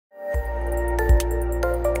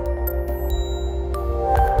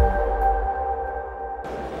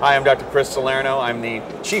Hi, I'm Dr. Chris Salierno. I'm the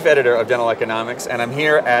Chief Editor of Dental Economics, and I'm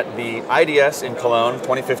here at the IDS in Cologne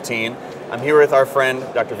 2015. I'm here with our friend,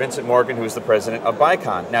 Dr. Vincent Morgan, who's the president of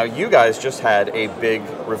Bicon. Now, you guys just had a big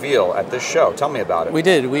reveal at this show. Tell me about it. We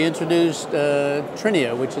did. We introduced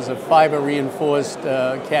TRINIA, which is a fiber-reinforced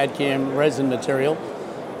CAD-CAM resin material,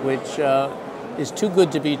 which is too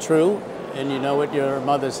good to be true. And you know what your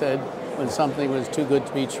mother said, when something was too good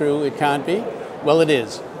to be true, it can't be? Well, it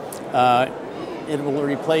is. It will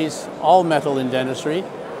replace all metal in dentistry,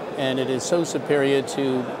 and it is so superior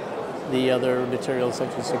to the other materials such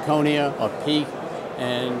as zirconia or PEEK,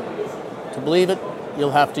 and to believe it,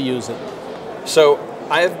 you'll have to use it. So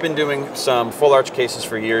I've been doing some full arch cases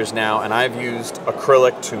for years now, and I've used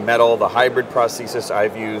acrylic to metal, the hybrid prosthesis.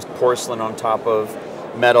 I've used porcelain on top of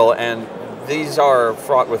metal, and these are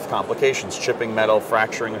fraught with complications, chipping metal,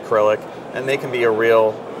 fracturing acrylic, and they can be a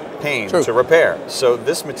real pain to repair. So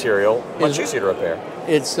this material, much easier to repair.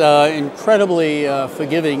 It's incredibly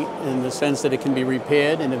forgiving in the sense that it can be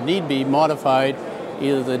repaired and if need be modified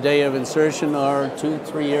either the day of insertion or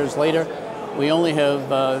 2-3 years later. We only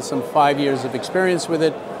have some 5 years of experience with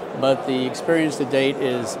it, but the experience to date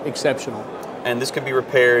is exceptional. And this can be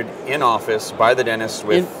repaired in office by the dentist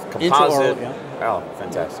with composite. Oh,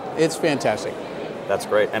 fantastic. It's fantastic. That's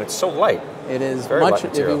great. And it's so light. It is much,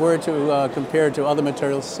 if you were to compare it to other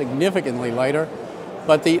materials, significantly lighter.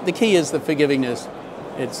 But the key is the forgivingness.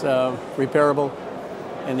 It's repairable,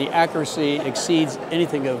 and the accuracy exceeds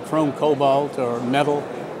anything of chrome cobalt or metal.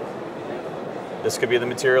 This could be the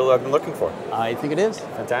material I've been looking for. I think it is.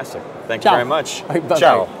 Fantastic. Thank you very much. Bye-bye.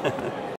 Ciao.